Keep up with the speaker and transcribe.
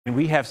And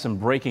we have some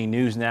breaking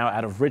news now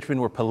out of Richmond,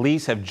 where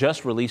police have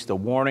just released a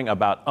warning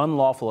about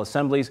unlawful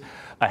assemblies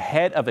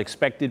ahead of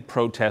expected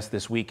protests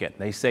this weekend.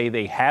 They say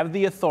they have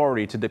the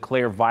authority to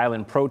declare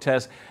violent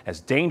protests as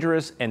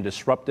dangerous and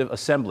disruptive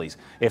assemblies.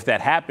 If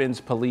that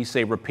happens, police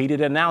say repeated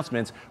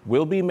announcements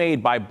will be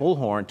made by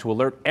Bullhorn to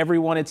alert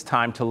everyone it's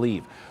time to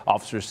leave.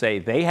 Officers say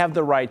they have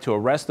the right to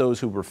arrest those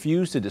who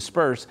refuse to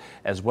disperse,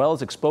 as well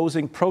as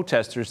exposing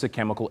protesters to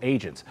chemical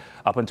agents.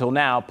 Up until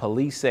now,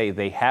 police say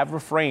they have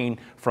refrained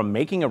from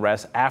making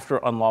arrests after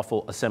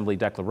unlawful assembly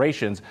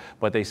declarations,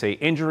 but they say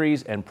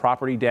injuries and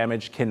property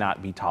damage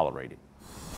cannot be tolerated.